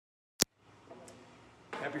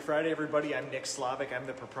Happy Friday, everybody. I'm Nick Slavic. I'm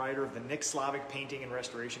the proprietor of the Nick Slavic Painting and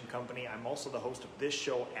Restoration Company. I'm also the host of this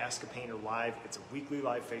show, Ask a Painter Live. It's a weekly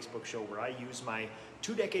live Facebook show where I use my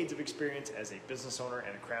 2 decades of experience as a business owner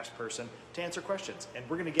and a craftsperson to answer questions. And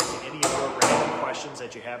we're going to get to any of your random questions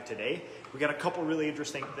that you have today. We got a couple really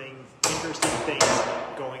interesting things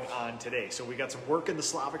going on today. So we got some work in the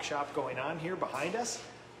Slavic shop going on here behind us.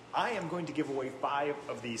 I am going to give away 5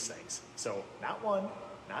 of these things. So not 1,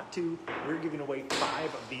 not 2, we're giving away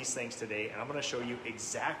 5 of these things today, and I'm going to show you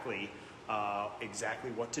exactly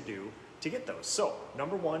what to do to get those. So,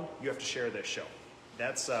 number 1, you have to share this show.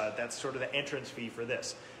 That's sort of the entrance fee for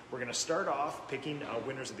this. We're going to start off picking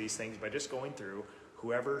winners of these things by just going through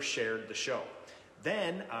whoever shared the show.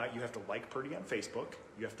 Then you have to like Purdy on Facebook,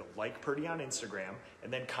 you have to like Purdy on Instagram,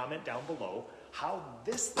 and then comment down below how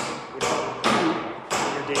this thing would help you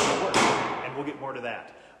in your daily work, and we'll get more to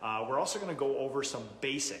that. We're also going to go over some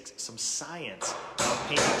basics, some science of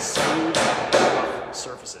painting smooth, rough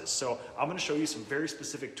surfaces. So I'm going to show you some very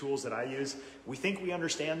specific tools that I use. We think we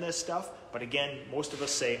understand this stuff, but again, most of us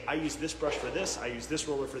say, I use this brush for this, I use this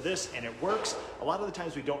roller for this, and it works. A lot of the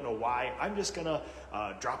times we don't know why. I'm just going to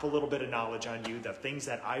drop a little bit of knowledge on you, the things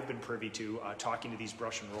that I've been privy to talking to these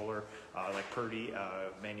brush and roller, like Purdy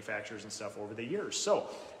manufacturers and stuff over the years. So,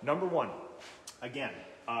 number 1, again,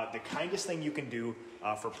 the kindest thing you can do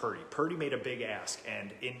for Purdy. Purdy made a big ask,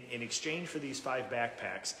 and in exchange for these 5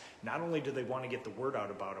 backpacks, not only do they want to get the word out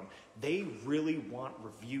about them, they really want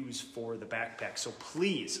reviews for the backpack. So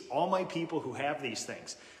please, all my people who have these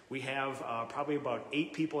things, we have probably about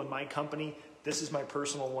 8 people in my company. This is my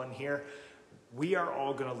personal one here. We are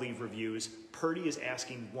all going to leave reviews. Purdy is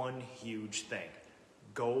asking one huge thing.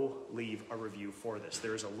 Go leave a review for this.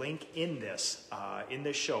 There's a link in this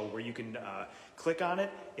show where you can click on it.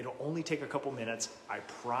 It'll only take a couple minutes. I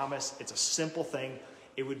promise. It's a simple thing.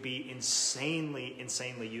 It would be insanely,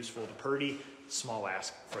 insanely useful to Purdy. Small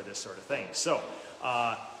ask for this sort of thing. So,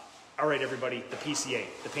 all right, everybody, the PCA,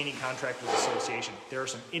 the Painting Contractors Association. There are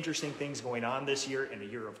some interesting things going on this year in a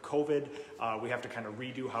year of COVID. We have to kind of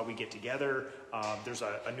redo how we get together. There's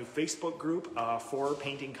a new Facebook group for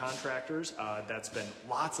painting contractors. That's been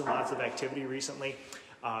lots and lots of activity recently.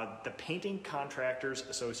 The Painting Contractors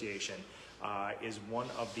Association is one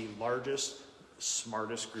of the largest,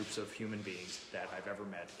 smartest groups of human beings that I've ever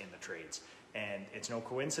met in the trades. And it's no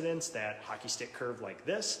coincidence that hockey stick curve like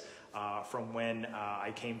this, from when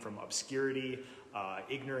I came from obscurity,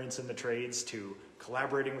 ignorance in the trades, to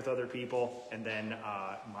collaborating with other people, and then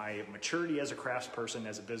my maturity as a craftsperson,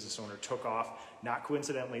 as a business owner, took off. Not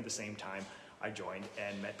coincidentally, the same time I joined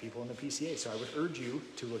and met people in the PCA. So I would urge you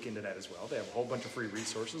to look into that as well. They have a whole bunch of free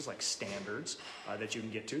resources like standards that you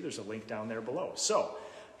can get to. There's a link down there below. So,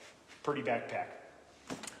 Purdy Backpack.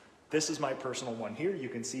 This is my personal one here. You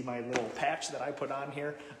can see my little patch that I put on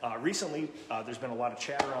here. Recently, there's been a lot of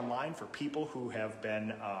chatter online for people who have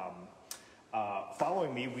been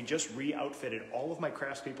following me. We just re-outfitted all of my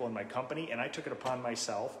craftspeople in my company, and I took it upon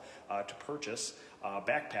myself to purchase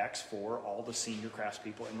backpacks for all the senior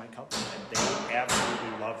craftspeople in my company, and they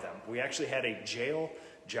absolutely love them. We actually had a jail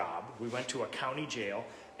job. We went to a county jail,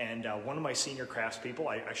 and one of my senior craftspeople,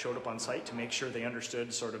 I showed up on site to make sure they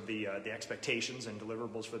understood sort of the expectations and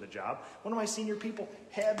deliverables for the job. One of my senior people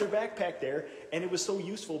had their backpack there, and it was so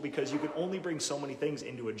useful because you could only bring so many things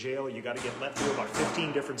into a jail. You got to get let through about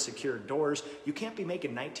 15 different secured doors. You can't be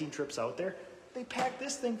making 19 trips out there. They packed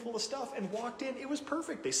this thing full of stuff and walked in. It was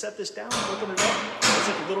perfect. They set this down, opened it up. It's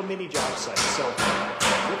like a little mini job site. So,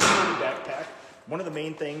 with the Purdy backpack, one of the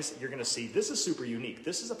main things you're going to see, this is super unique.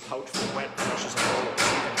 This is a pouch for wet brushes and rollers.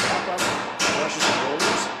 You can wrap up brushes and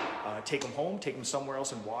rollers, take them home, take them somewhere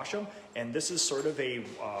else and wash them. And this is sort of a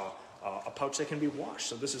pouch that can be washed.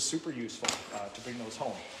 So this is super useful to bring those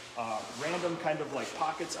home. Random kind of like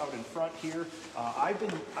pockets out in front here. I've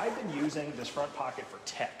been using this front pocket for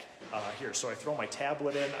tech here. So I throw my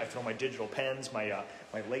tablet in, I throw my digital pens, my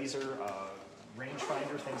laser,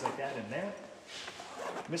 rangefinder, things like that in there.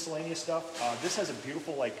 Miscellaneous stuff. This has a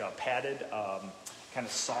beautiful like padded kind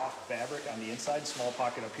of soft fabric on the inside, small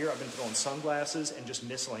pocket up here. I've been throwing sunglasses and just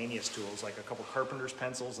miscellaneous tools like a couple carpenter's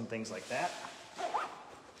pencils and things like that.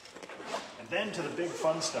 And then to the big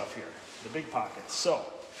fun stuff here, the big pockets. So,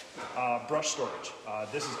 brush storage.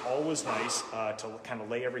 This is always nice to kind of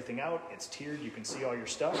lay everything out. It's tiered, you can see all your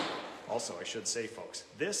stuff. Also, I should say, folks,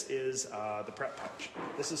 this is the prep pouch.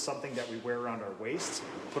 This is something that we wear around our waists,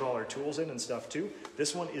 put all our tools in and stuff too.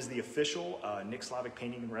 This one is the official Nick Slavic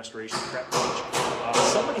Painting and Restoration prep pouch.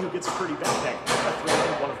 Somebody who gets a Purdy backpack, I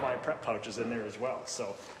throw in one of my prep pouches in there as well.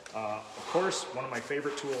 So, of course, one of my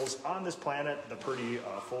favorite tools on this planet, the Purdy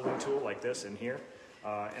folding tool like this in here.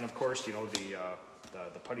 And of course, you know,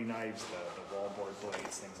 the putty knives, the wallboard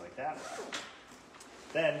blades, things like that.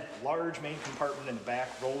 Then large main compartment in the back,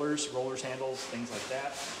 rollers handles, things like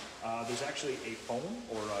that. There's actually a phone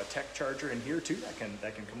or a tech charger in here too that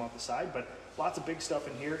can come off the side, but lots of big stuff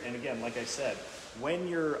in here. And again, like I said, when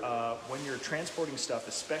you're transporting stuff,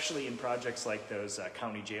 especially in projects like those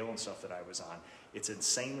county jail and stuff that I was on, it's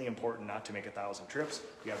insanely important not to make 1,000 trips.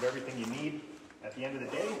 You have everything you need. At the end of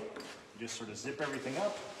the day, you just sort of zip everything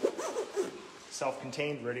up,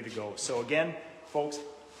 self-contained, ready to go. So again, folks,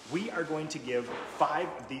 we are going to give 5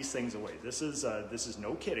 of these things away. This is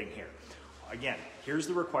no kidding here. Again, here's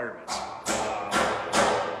the requirements.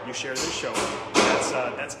 You share this show.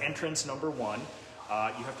 That's entrance number 1.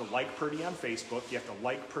 You have to like Purdy on Facebook. You have to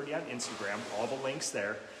like Purdy on Instagram. All the links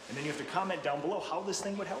there. And then you have to comment down below how this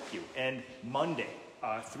thing would help you. And Monday,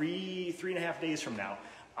 3.5 days from now,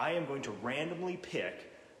 I am going to randomly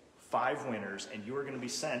pick 5 winners, and you are going to be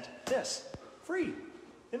sent this free.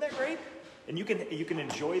 Isn't that great? And you can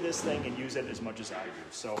enjoy this thing and use it as much as I do.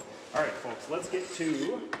 So, all right, folks, let's get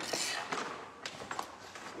to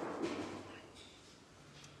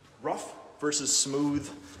rough versus smooth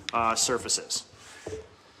surfaces.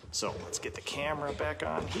 So let's get the camera back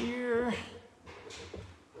on here.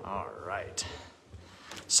 All right.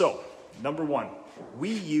 So, number 1, we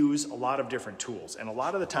use a lot of different tools, and a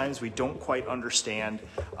lot of the times we don't quite understand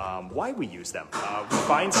why we use them. We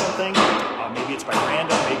find something, maybe it's by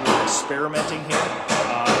random, maybe we're experimenting here,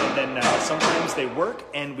 and then sometimes they work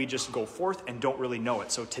and we just go forth and don't really know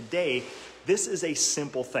it. So today, this is a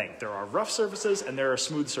simple thing. There are rough surfaces and there are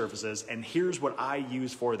smooth surfaces, and here's what I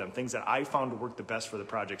use for them, things that I found to work the best for the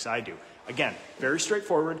projects I do. Again, very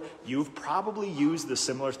straightforward. You've probably used the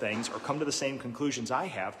similar things or come to the same conclusions I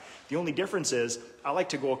have. The only difference is I like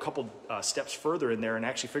to go a couple steps further in there and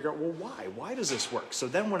actually figure out, well, why? Why does this work? So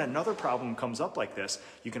then when another problem comes up like this,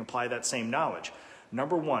 you can apply that same knowledge.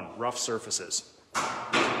 Number 1, rough surfaces.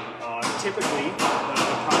 Typically,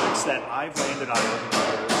 the products that I've landed on over the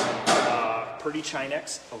years, Purdy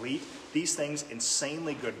Chinex Elite, these things,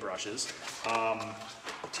 insanely good brushes.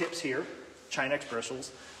 Tips here, Chinex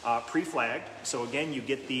bristles, pre-flagged. So again, you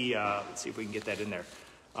get the, let's see if we can get that in there.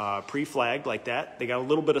 Pre-flagged like that. They got a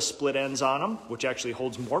little bit of split ends on them, which actually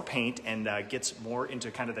holds more paint and gets more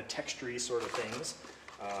into kind of the textury sort of things,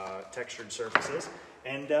 textured surfaces,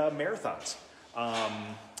 and marathons.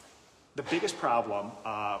 The biggest problem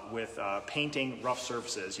with painting rough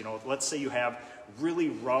surfaces, you know, let's say you have really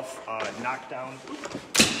rough knockdown.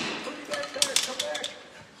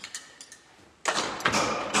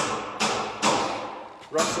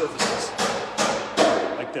 Rough surfaces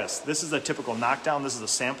like this. This is a typical knockdown. This is a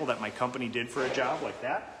sample that my company did for a job like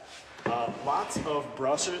that. Lots of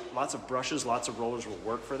brushes, lots of rollers will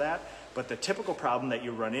work for that. But the typical problem that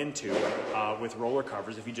you run into with roller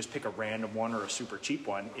covers, if you just pick a random one or a super cheap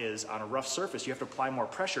one, is on a rough surface, you have to apply more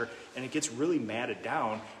pressure and it gets really matted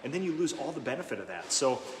down, and then you lose all the benefit of that.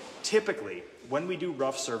 So typically, when we do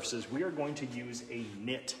rough surfaces, we are going to use a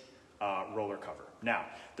knit roller cover. Now,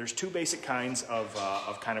 there's 2 basic kinds of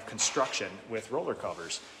kind of construction with roller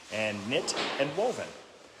covers, and knit and woven.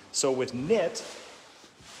 So with knit,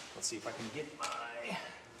 let's see if I can get my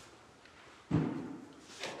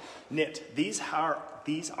knit. These are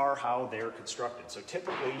how they're constructed. So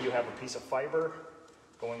typically you have a piece of fiber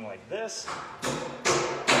going like this, and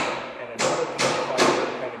another piece of fiber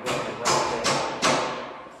kind of going around it,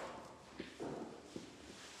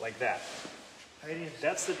 like that.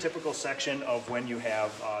 That's the typical section of when you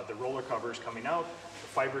have the roller covers coming out, the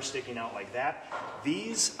fiber sticking out like that.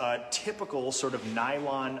 These typical sort of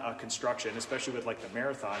nylon construction, especially with like the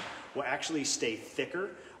Marathon, will actually stay thicker.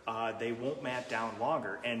 They won't mat down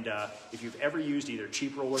longer. And if you've ever used either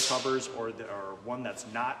cheap roller covers or one that's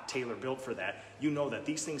not tailor-built for that, you know that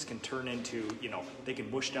these things can turn into, you know, they can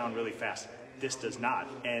mush down really fast. This does not.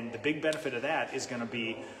 And the big benefit of that is going to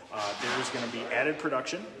be, there's going to be added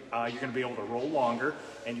production. You're going to be able to roll longer,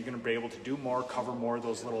 and you're going to be able to do more, cover more of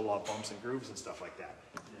those little bumps and grooves and stuff like that.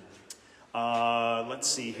 Let's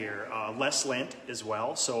see here, less lint as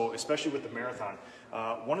well. So especially with the Marathon,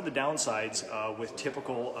 one of the downsides with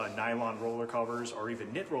typical nylon roller covers or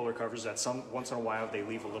even knit roller covers that once in a while they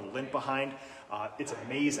leave a little lint behind. It's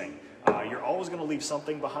amazing. You're always going to leave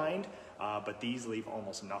something behind, but these leave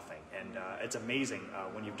almost nothing. And it's amazing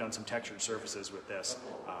when you've done some textured surfaces with this,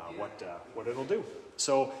 what it'll do.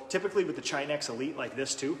 So typically with the Chinex Elite like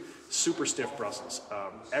this too, super stiff bristles,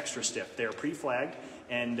 extra stiff. They're pre-flagged,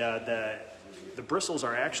 and the bristles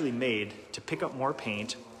are actually made to pick up more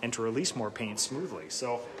paint and to release more paint smoothly.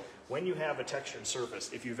 So when you have a textured surface,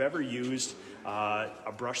 if you've ever used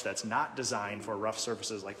a brush that's not designed for rough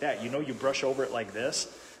surfaces like that, you know you brush over it like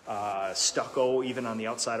this, stucco even on the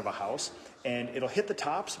outside of a house. And it'll hit the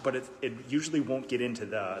tops, but it usually won't get into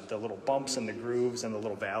the little bumps and the grooves and the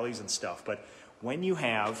little valleys and stuff. But when you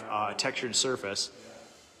have a textured surface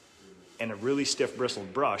and a really stiff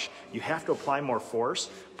bristled brush, you have to apply more force,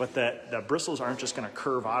 but the bristles aren't just going to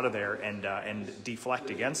curve out of there and deflect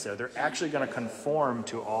against there. They're actually going to conform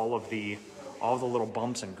to all the little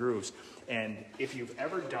bumps and grooves. And if you've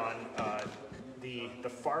ever done the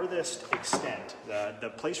farthest extent,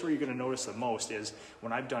 the place where you're going to notice the most is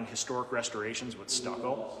when I've done historic restorations with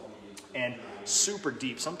stucco, and super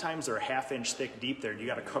deep. Sometimes they're a ½ inch thick deep there. You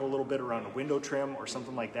got to cut a little bit around a window trim or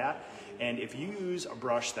something like that. And if you use a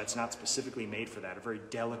brush that's not specifically made for that, a very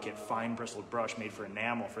delicate, fine bristled brush made for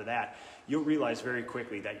enamel for that, you'll realize very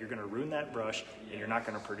quickly that you're going to ruin that brush and you're not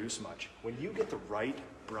going to produce much. When you get the right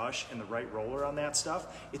brush and the right roller on that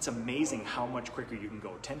stuff, it's amazing how much quicker you can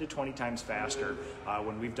go, 10 to 20 times faster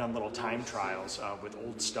when we've done little time trials with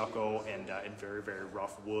old stucco and very, very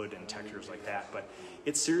rough wood and textures like that. But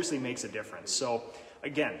it seriously makes a difference. So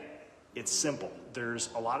again, it's simple. There's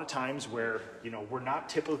a lot of times where, we're not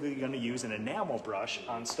typically going to use an enamel brush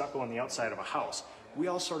on stucco on the outside of a house. We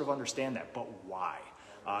all sort of understand that, but why?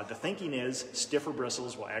 The thinking is stiffer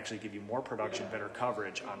bristles will actually give you more production, better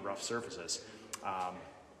coverage on rough surfaces.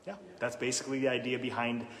 Yeah, that's basically the idea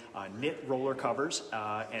behind knit roller covers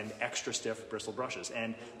and extra stiff bristle brushes.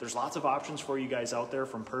 And there's lots of options for you guys out there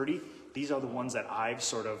from Purdy. These are the ones that I've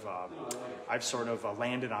sort of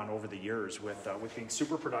landed on over the years with being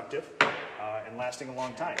super productive and lasting a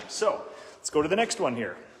long time. So let's go to the next one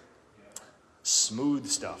here. Smooth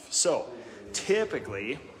stuff. So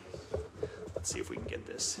typically, let's see if we can get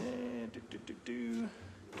this.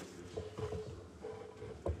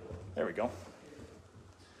 There we go.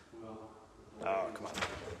 Oh, come on.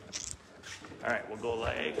 All right, we'll go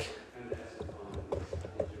like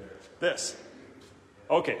this.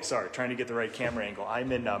 Okay, sorry, trying to get the right camera angle.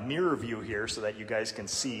 I'm in mirror view here so that you guys can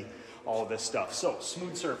see all of this stuff. So,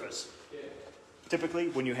 smooth surface. Typically,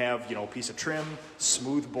 when you have, a piece of trim,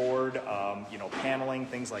 smooth board, paneling,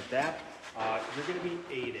 things like that, you're going to be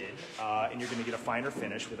aided and you're going to get a finer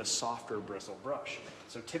finish with a softer bristle brush.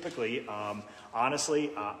 So typically,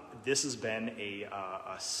 honestly, this has been a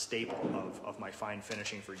staple of my fine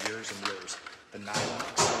finishing for years and years, the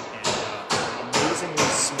Nylox. And amazingly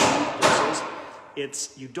smooth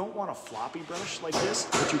bristles. You don't want a floppy brush like this,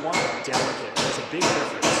 but you want it delicate. There's a big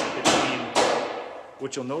difference between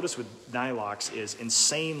what you'll notice with Nylox is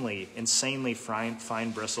insanely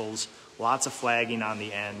fine bristles, lots of flagging on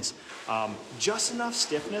the ends, just enough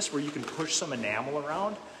stiffness where you can push some enamel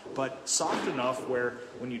around, but soft enough where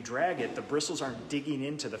when you drag it, the bristles aren't digging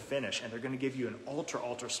into the finish, and they're going to give you an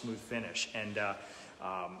ultra smooth finish. And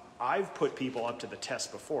I've put people up to the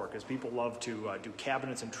test before because people love to do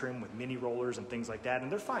cabinets and trim with mini rollers and things like that,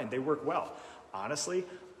 and they're fine. They work well. Honestly,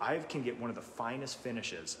 I can get one of the finest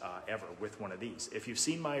finishes ever with one of these. If you've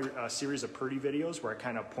seen my series of Purdy videos where I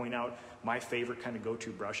kind of point out my favorite kind of go-to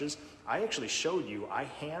brushes, I actually showed you, I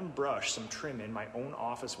hand brush some trim in my own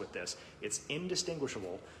office with this. It's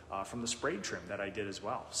indistinguishable from the sprayed trim that I did as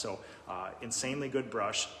well. So insanely good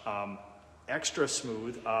brush, extra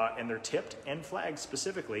smooth, and they're tipped and flagged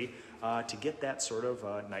specifically to get that sort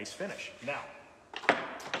of nice finish. Now,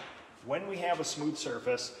 when we have a smooth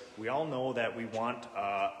surface, we all know that we want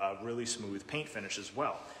a really smooth paint finish as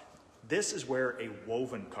well. This is where a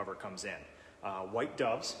woven cover comes in. White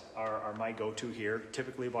doves are my go-to here,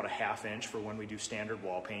 typically about a ½ inch for when we do standard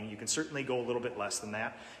wall painting. You can certainly go a little bit less than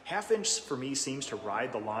that. ½ inch for me seems to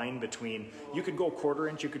ride the line between, you could go 1/4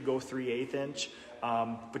 inch, you could go 3/8 inch,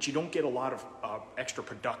 but you don't get a lot of extra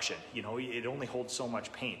production. It only holds so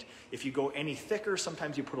much paint. If you go any thicker,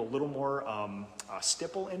 sometimes you put a little more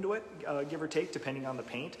stipple into it, give or take, depending on the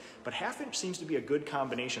paint. But ½ inch seems to be a good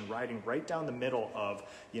combination, riding right down the middle of,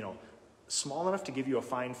 small enough to give you a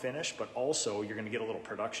fine finish, but also you're going to get a little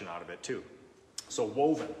production out of it too. So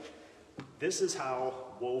woven. This is how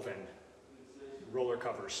woven roller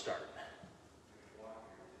covers start.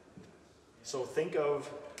 So think of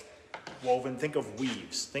woven, think of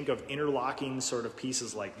weaves, think of interlocking sort of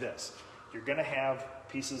pieces like this. You're going to have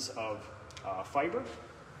pieces of fiber,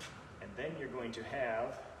 and then you're going to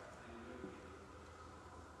have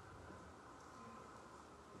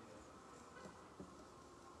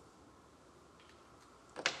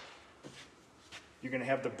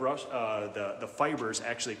the brush, the fibers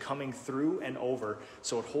actually coming through and over,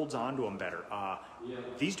 so it holds onto them better.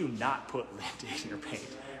 These do not put lint in your paint,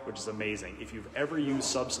 which is amazing. If you've ever used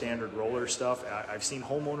substandard roller stuff, I've seen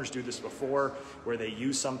homeowners do this before, where they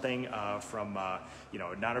use something from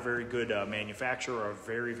not a very good manufacturer or a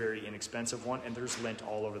very, very inexpensive one, and there's lint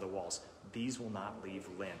all over the walls. these will not leave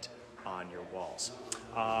lint on your walls.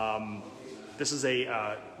 This is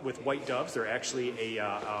with white doves, they're actually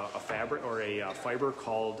a fabric or a fiber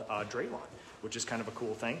called Draylon, which is kind of a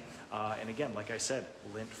cool thing. And again, like I said,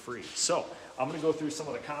 lint free. So I'm gonna go through some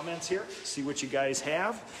of the comments here, see what you guys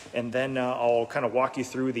have, and then I'll kind of walk you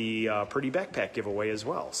through the Purdy Backpack giveaway as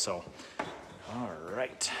well. So, all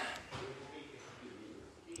right.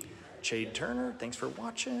 Chade Turner, thanks for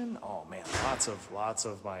watching. Oh man, lots of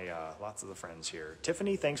the friends here.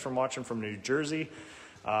 Tiffany, thanks for watching from New Jersey.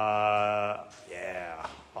 Yeah,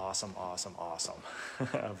 awesome.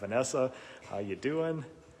 Vanessa, how you doing?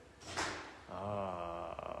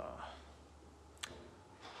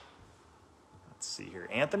 Let's see here.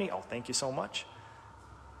 Anthony, oh, thank you so much.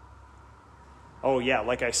 Oh yeah,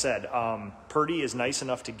 like I said, Purdy is nice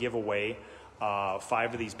enough to give away 5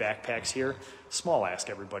 of these backpacks here. Small ask,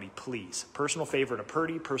 everybody, please. Personal favor to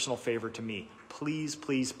Purdy, personal favor to me. Please,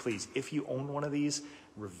 please, please, if you own one of these,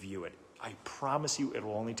 review it. I promise you it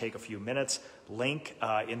will only take a few minutes. Link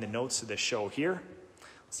in the notes to this show here.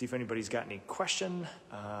 Let's see if anybody's got any question,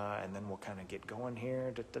 and then we'll kind of get going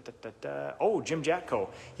here. Oh, Jim Jatko,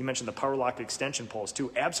 he mentioned the Power Lock extension poles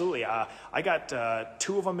too. Absolutely, I got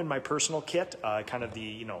 2 of them in my personal kit, kind of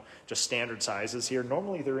the, just standard sizes here.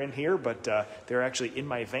 Normally they're in here, but they're actually in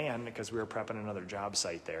my van because we were prepping another job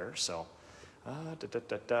site there, so.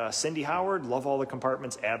 Cindy Howard, love all the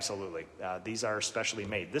compartments. Absolutely. These are specially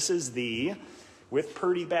made. This is with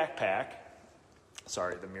Purdy Backpack.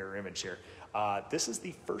 Sorry, the mirror image here. This is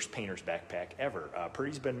the first painter's backpack ever.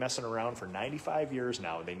 Purdy's been messing around for 95 years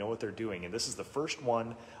now. They know what they're doing. And this is the first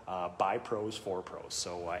one by pros, for pros.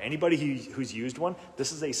 So anybody who's used one,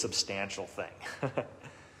 this is a substantial thing.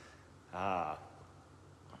 Let's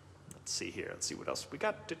see here. Let's see what else we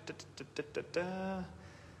got.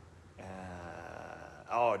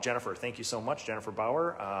 Oh, Jennifer, thank you so much, Jennifer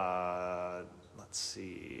Bauer. Let's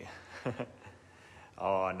see.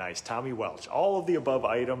 Oh, nice. Tommy Welch. All of the above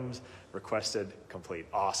items requested complete.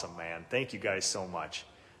 Awesome, man. Thank you guys so much.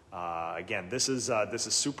 Again, this is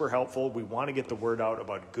super helpful. We want to get the word out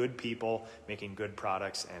about good people making good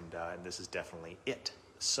products, and this is definitely it.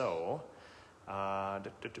 So, all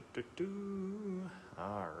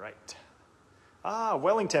right.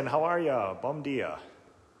 Wellington, how are ya? Bum dia.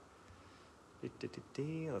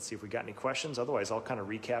 Let's see if we got any questions. Otherwise, I'll kind of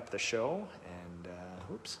recap the show. And,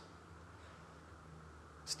 oops.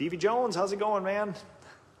 Stevie Jones, how's it going, man?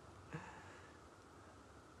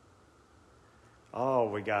 Oh,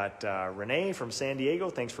 we got Renee from San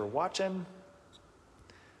Diego. Thanks for watching.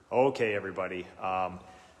 Okay, everybody.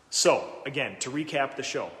 So, again, to recap the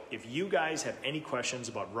show, if you guys have any questions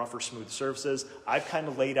about rough or smooth surfaces, I've kind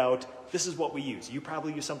of laid out, this is what we use. You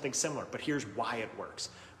probably use something similar, but here's why it works.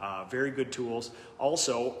 Very good tools.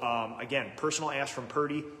 Also, again, personal ask from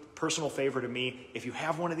Purdy, personal favor to me. If you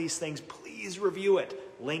have one of these things, please review it.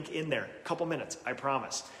 Link in there. A couple minutes, I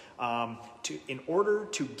promise. In order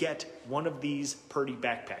to get one of these Purdy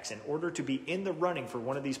backpacks, in order to be in the running for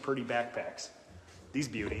one of these Purdy backpacks, these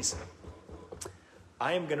beauties,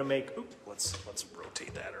 I am going to make, let's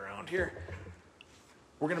rotate that around here.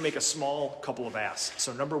 We're going to make a small couple of asks.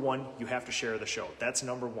 So number one, you have to share the show. That's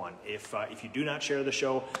number one. If you do not share the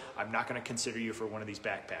show, I'm not going to consider you for one of these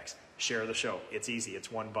backpacks. Share the show. It's easy.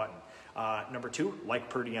 It's one button. Number two, like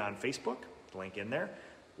Purdy on Facebook. Link in there.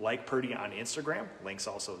 Like Purdy on Instagram. Link's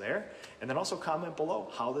also there. And then also comment below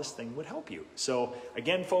how this thing would help you. So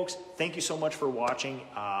again, folks, thank you so much for watching.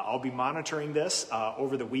 I'll be monitoring this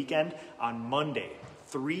over the weekend. On Monday,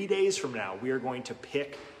 3 days from now, we are going to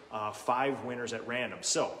pick 5 winners at random.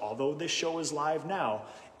 So, although this show is live now,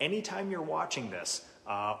 anytime you're watching this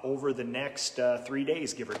over the next 3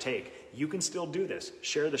 days, give or take, you can still do this.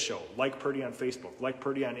 Share the show, like Purdy on Facebook, like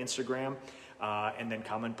Purdy on Instagram, and then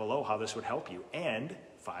comment below how this would help you. And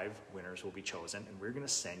 5 winners will be chosen, and we're going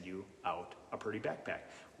to send you out a Purdy backpack.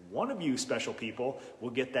 One of you special people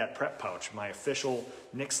will get that prep pouch, my official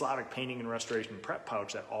Nick Slavic Painting and Restoration prep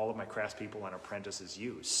pouch that all of my craftspeople and apprentices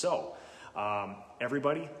use. So,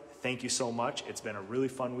 everybody, thank you so much. It's been a really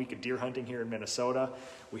fun week of deer hunting here in Minnesota.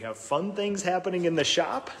 We have fun things happening in the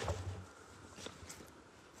shop.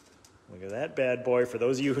 Look at that bad boy. For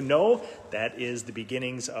those of you who know, that is the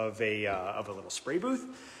beginnings of a little spray booth.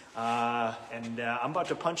 I'm about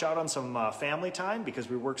to punch out on some family time because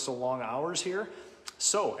we work so long hours here.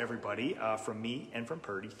 So everybody, from me and from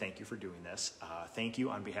Purdy, thank you for doing this. Thank you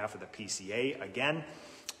on behalf of the PCA. Again,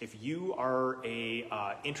 if you are a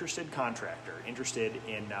interested contractor, interested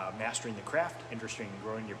in mastering the craft, interested in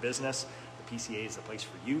growing your business, the PCA is the place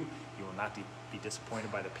for you. You will not be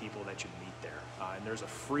disappointed by the people that you meet there. And there's a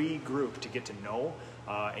free group to get to know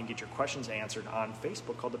and get your questions answered on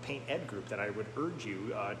Facebook called the Paint Ed Group that I would urge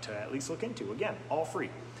you to at least look into. Again, all free.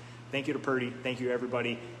 Thank you to Purdy. Thank you,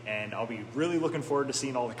 everybody. And I'll be really looking forward to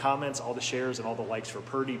seeing all the comments, all the shares, and all the likes for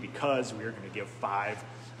Purdy, because we are going to give 5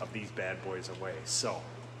 of these bad boys away. So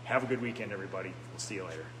have a good weekend, everybody. We'll see you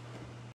later.